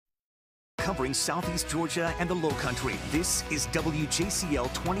Covering Southeast Georgia and the Lowcountry, this is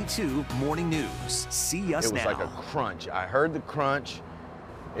WJCL 22 Morning News. See us now. It was like a crunch. I heard the crunch.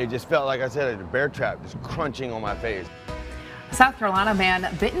 It just felt like I said a bear trap just crunching on my face. South Carolina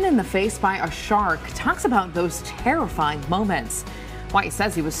man bitten in the face by a shark talks about those terrifying moments. Why he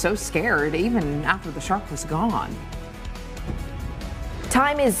says he was so scared even after the shark was gone.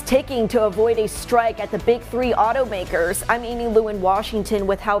 Time is ticking to avoid a strike at the big three automakers. I'm Amy Lou in Washington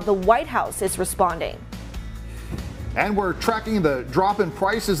with how the White House is responding. And we're tracking the drop in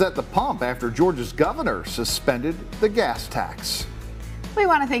prices at the pump after Georgia's governor suspended the gas tax. We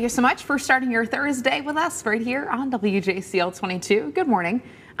want to thank you so much for starting your Thursday with us right here on WJCL 22. Good morning.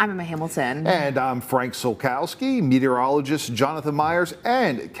 I'm Emma Hamilton. And I'm Frank Solkowski, meteorologist Jonathan Myers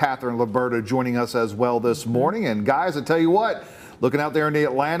and Catherine Liberta joining us as well this morning. And guys, I tell you what, looking out there in the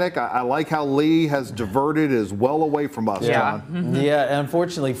Atlantic, I like how Lee has diverted as well away from us, John. Yeah,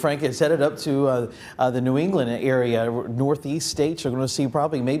 unfortunately, Frank is headed up to the New England area. Northeast states are going to see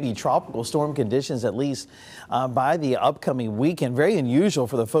probably maybe tropical storm conditions at least by the upcoming weekend. Very unusual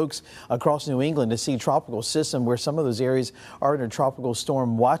for the folks across New England to see tropical system where some of those areas are under tropical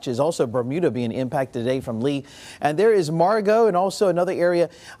storm watches. Also, Bermuda being impacted today from Lee. And there is Margot and also another area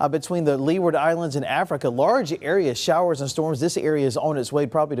between the Leeward Islands and Africa. Large area showers and storms. This area is on its way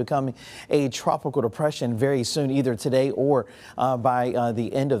probably to becoming a tropical depression very soon, either today or by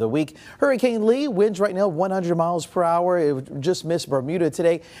the end of the week. Hurricane Lee, winds right now 100 miles per hour. It just missed Bermuda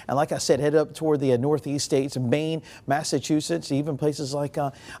today. And like I said, head up toward the northeast states, Maine, Massachusetts, even places like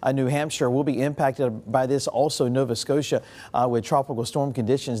New Hampshire will be impacted by this. Also Nova Scotia with tropical storm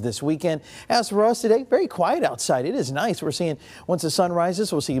conditions this weekend. As for us today, very quiet outside. It is nice. We're seeing once the sun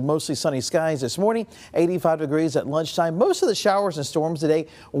rises, we'll see mostly sunny skies this morning, 85 degrees at lunchtime. Most of the showers and storms today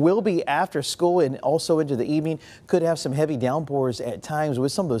will be after school and also into the evening. Could have some heavy downpours at times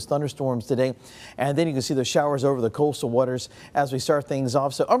with some of those thunderstorms today. And then you can see the showers over the coastal waters as we start things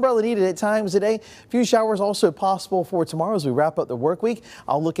off. So umbrella needed at times today. A few showers also possible for tomorrow as we wrap up the work week.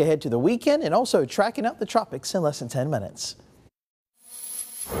 I'll look ahead to the weekend and also tracking out the tropics in less than 10 minutes.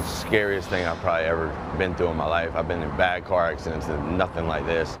 The scariest thing I've probably ever been through in my life. I've been in bad car accidents and nothing like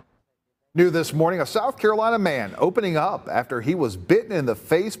this. New this morning, a South Carolina man opening up after he was bitten in the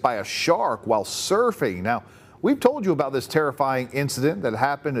face by a shark while surfing. Now, we've told you about this terrifying incident that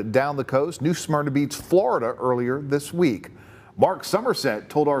happened down the coast, New Smyrna Beach, Florida, earlier this week. Mark Somerset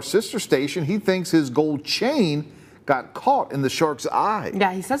told our sister station he thinks his gold chain got caught in the shark's eye.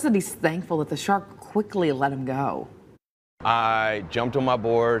 Yeah, he says that he's thankful that the shark quickly let him go. I jumped on my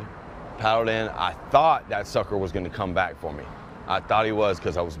board, paddled in. I thought that sucker was going to come back for me. I thought he was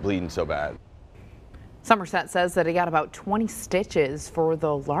because I was bleeding so bad. Somerset says that he got about 20 stitches for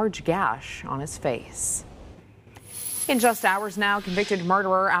the large gash on his face. In just hours now, convicted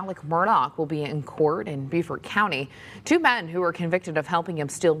murderer Alec Murdaugh will be in court in Beaufort County. Two men who were convicted of helping him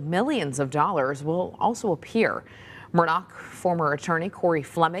steal millions of dollars will also appear. Murdaugh, former attorney Corey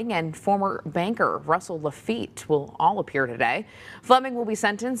Fleming, and former banker Russell Lafitte will all appear today. Fleming will be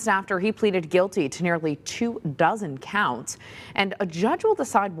sentenced after he pleaded guilty to nearly 24 counts, and a judge will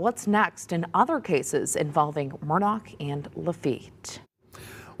decide what's next in other cases involving Murdaugh and Lafitte.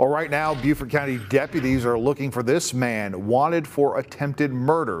 Well, right now, Beaufort County deputies are looking for this man wanted for attempted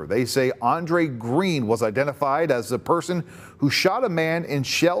murder. They say Andre Green was identified as the person who shot a man in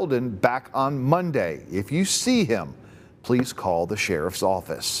Sheldon back on Monday. If you see him, please call the sheriff's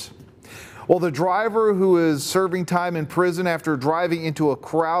office. Well, the driver who is serving time in prison after driving into a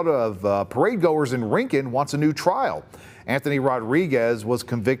crowd of parade goers in Rincon wants a new trial. Anthony Rodriguez was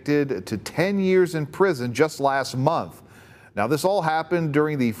convicted to 10 years in prison just last month. Now, this all happened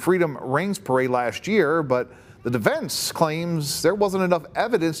during the Freedom Rings parade last year, but the defense claims there wasn't enough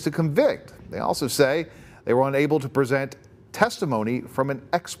evidence to convict. They also say they were unable to present testimony from an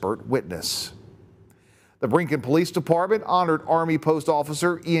expert witness. The Rincon Police Department honored Army Post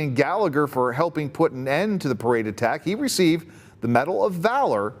Officer Ian Gallagher for helping put an end to the parade attack. He received the Medal of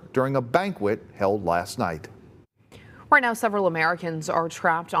Valor during a banquet held last night. Right now, several Americans are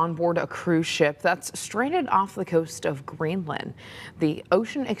trapped on board a cruise ship that's stranded off the coast of Greenland. The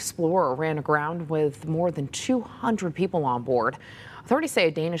Ocean Explorer ran aground with more than 200 people on board. Authorities say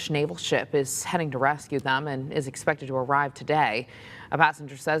a Danish naval ship is heading to rescue them and is expected to arrive today. A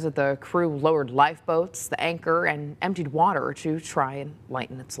passenger says that the crew lowered lifeboats, the anchor, and emptied water to try and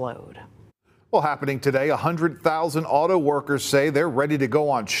lighten its load. Well, happening today, 100,000 auto workers say they're ready to go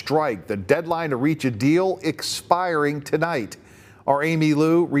on strike. The deadline to reach a deal expiring tonight. Our Amy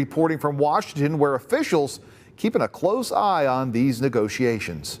Lou reporting from Washington, where officials keeping a close eye on these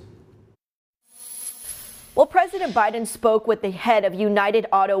negotiations. Well, President Biden spoke with the head of United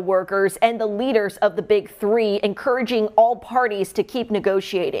Auto Workers and the leaders of the Big Three, encouraging all parties to keep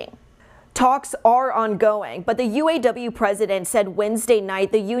negotiating. Talks are ongoing, but the UAW president said Wednesday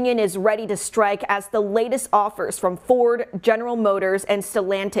night the union is ready to strike as the latest offers from Ford, General Motors, and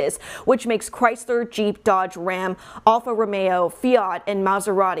Stellantis, which makes Chrysler, Jeep, Dodge, Ram, Alfa Romeo, Fiat, and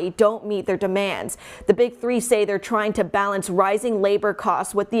Maserati, don't meet their demands. The Big Three say they're trying to balance rising labor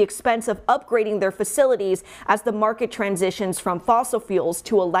costs with the expense of upgrading their facilities as the market transitions from fossil fuels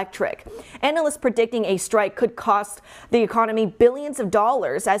to electric. Analysts predicting a strike could cost the economy billions of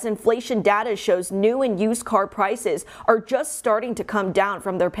dollars as inflation data shows new and used car prices are just starting to come down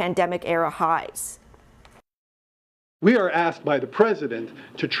from their pandemic-era highs. We are asked by the president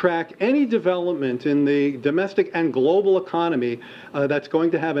to track any development in the domestic and global economy that's going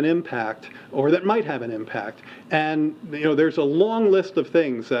to have an impact or that might have an impact. And there's a long list of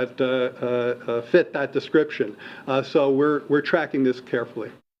things that fit that description. So we're tracking this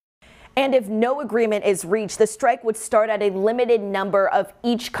carefully. And if no agreement is reached, the strike would start at a limited number of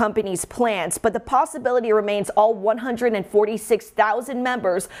each company's plants, but the possibility remains all 146,000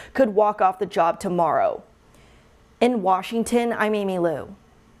 members could walk off the job tomorrow. In Washington, I'm Amy Lou.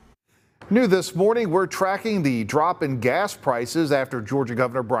 New this morning, we're tracking the drop in gas prices after Georgia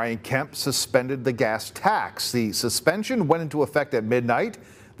Governor Brian Kemp suspended the gas tax. The suspension went into effect at midnight.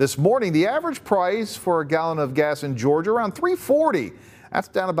 This morning, the average price for a gallon of gas in Georgia around $3.40. That's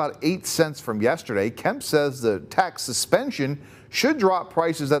down about 8 cents from yesterday. Kemp says the tax suspension should drop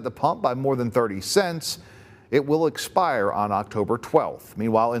prices at the pump by more than 30 cents. It will expire on October 12th.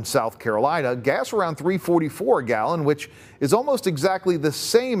 Meanwhile, in South Carolina, gas around $3.44 a gallon, which is almost exactly the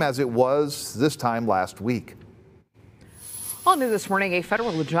same as it was this time last week. Well, new this morning, a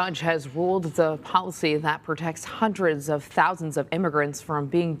federal judge has ruled the policy that protects hundreds of thousands of immigrants from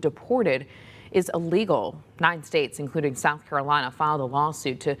being deported is illegal. 9 states, including South Carolina, filed a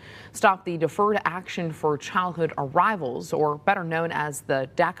lawsuit to stop the Deferred Action for Childhood Arrivals, or better known as the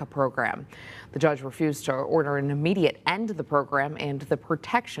DACA program. The judge refused to order an immediate end to the program and the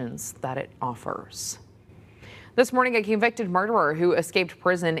protections that it offers. This morning, a convicted murderer who escaped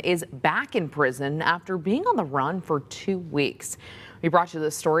prison is back in prison after being on the run for 2 weeks. We brought you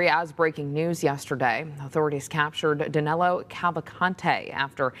this story as breaking news yesterday. Authorities captured Danilo Cavalcante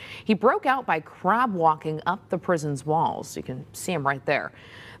after he broke out by crab walking up the prison's walls. You can see him right there.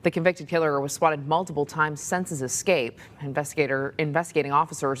 The convicted killer was spotted multiple times since his escape. Investigating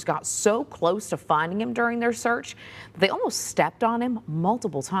officers got so close to finding him during their search that they almost stepped on him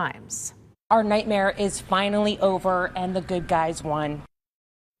multiple times. Our nightmare is finally over and the good guys won.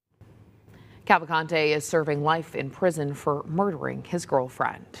 Cavalcante is serving life in prison for murdering his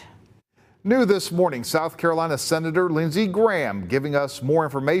girlfriend. New this morning, South Carolina Senator Lindsey Graham giving us more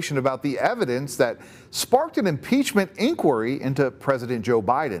information about the evidence that sparked an impeachment inquiry into President Joe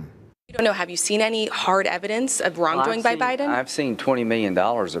Biden. I don't know, have you seen any hard evidence of wrongdoing by Biden? I've seen $20 million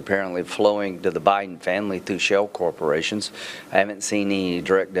apparently flowing to the Biden family through shell corporations. I haven't seen any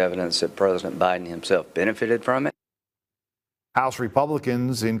direct evidence that President Biden himself benefited from it. House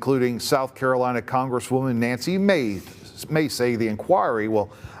Republicans, including South Carolina Congresswoman Nancy Mace, say the inquiry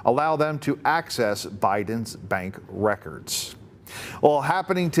will allow them to access Biden's bank records. Well,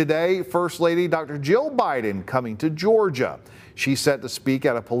 happening today, First Lady Dr. Jill Biden coming to Georgia. She's set to speak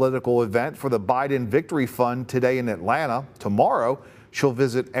at a political event for the Biden Victory Fund today in Atlanta. Tomorrow, she'll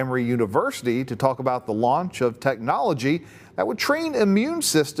visit Emory University to talk about the launch of technology that would train immune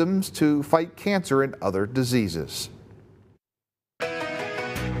systems to fight cancer and other diseases.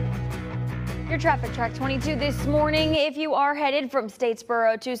 Your traffic track 22 this morning. If you are headed from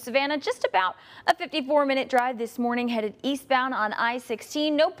Statesboro to Savannah, just about a 54-minute drive this morning headed eastbound on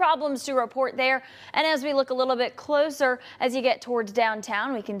I-16. No problems to report there. And as we look a little bit closer, as you get towards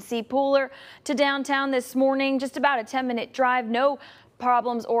downtown, we can see Pooler to downtown this morning. Just about a 10-minute drive. No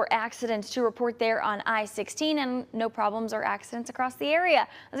problems or accidents to report there on I-16, and no problems or accidents across the area.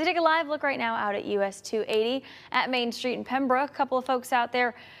 As we take a live look right now out at US 280 at Main Street in Pembroke, a couple of folks out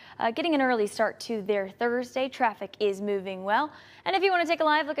there getting an early start to their Thursday. Traffic is moving well. And if you want to take a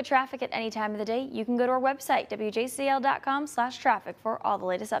live look at traffic at any time of the day, you can go to our website, WJCL.com/traffic for all the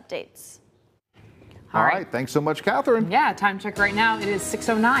latest updates. All right. Thanks so much, Catherine. Yeah, time check right now. It is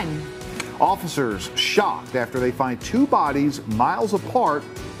 6:09. Officers shocked after they find 2 bodies miles apart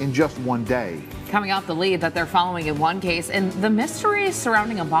in just one day. Coming off the lead that they're following in one case and the mystery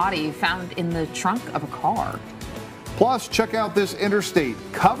surrounding a body found in the trunk of a car. Plus, check out this interstate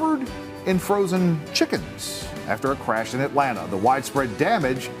covered in frozen chickens after a crash in Atlanta, the widespread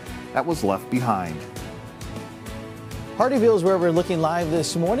damage that was left behind. Hardeeville is where we're looking live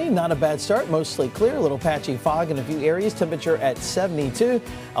this morning. Not a bad start, mostly clear, a little patchy fog in a few areas. Temperature at 72.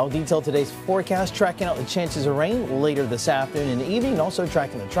 I'll detail today's forecast, tracking out the chances of rain later this afternoon and evening, and also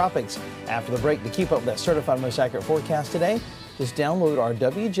tracking the tropics after the break. To keep up with that certified most accurate forecast today, just download our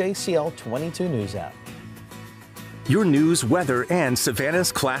WJCL 22 News app. Your news, weather, and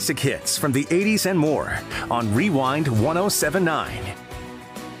Savannah's classic hits from the 80s and more on Rewind 1079.